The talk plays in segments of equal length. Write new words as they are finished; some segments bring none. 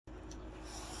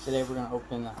Today we're going to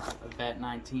open a VAT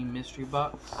 19 mystery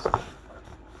box.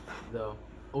 The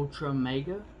Ultra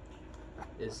Mega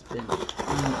has been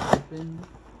opened,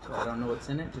 so I don't know what's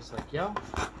in it, just like y'all.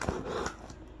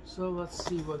 So let's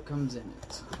see what comes in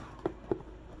it.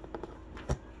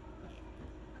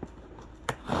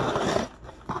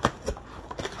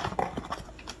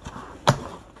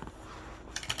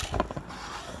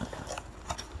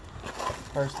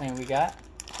 First thing we got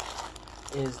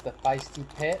is the Feisty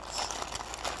Pets.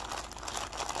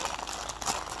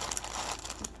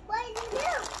 What do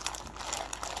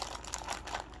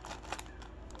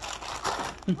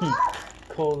you do?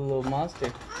 Cool little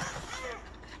monster.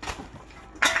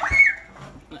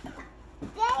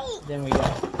 Then we got,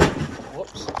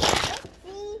 whoops.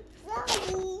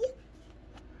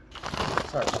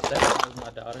 Sorry about that. That was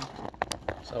my daughter.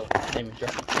 So, let me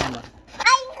drop the camera.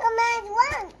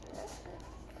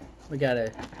 We got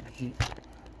a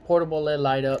portable LED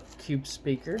light up cube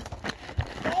speaker.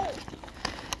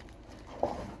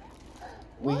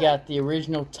 We got the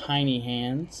original Tiny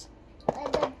Hands.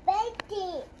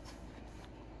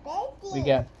 We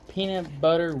got peanut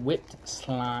butter whipped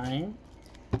slime.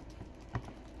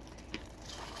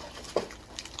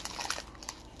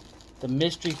 The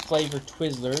mystery flavor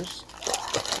Twizzlers.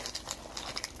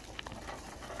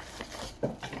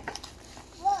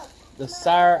 The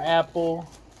sour apple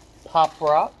Pop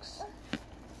Rocks.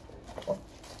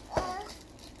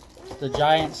 The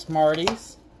giant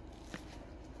Smarties.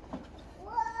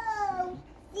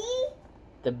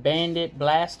 The Bandit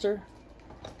Blaster.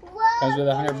 Comes with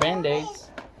 100 Band-Aids.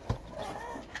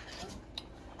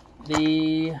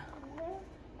 The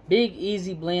Big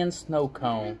Easy Blend Snow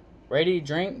Cone. Ready to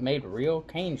drink, made with real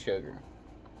cane sugar.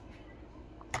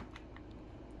 Let's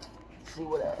see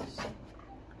what else.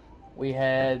 We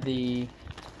had the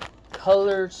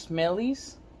Colored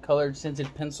Smellies, colored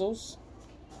scented pencils.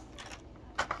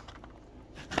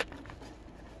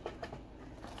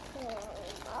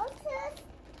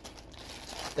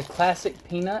 The classic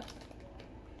peanut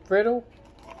brittle.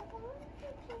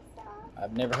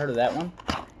 I've never heard of that one.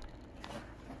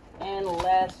 And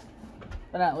last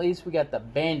but not least, we got the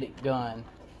Bandit gun.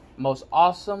 Most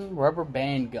awesome rubber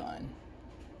band gun.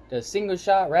 The single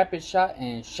shot, rapid shot,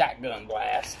 and shotgun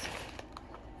blast.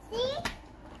 See?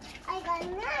 I got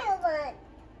another one.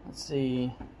 Let's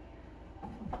see.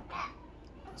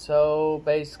 So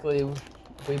basically,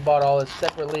 if we bought all this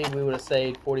separately, we would have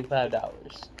saved $45.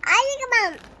 I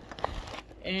think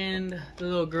And the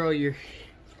little girl you're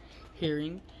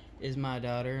hearing is my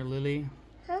daughter, Lily.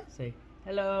 Huh? Say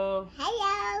hello.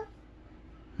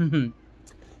 Hello.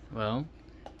 Well,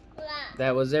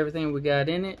 that was everything we got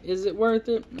in it. Is it worth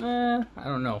it? I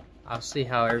don't know. I'll see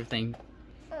how everything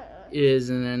is,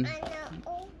 and then.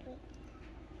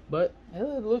 But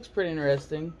it looks pretty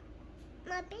interesting.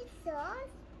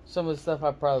 Some of the stuff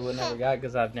I probably would never got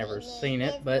because I've never seen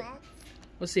it, but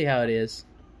we'll see how it is.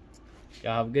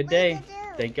 Y'all have a good day.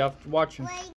 Thank y'all for watching.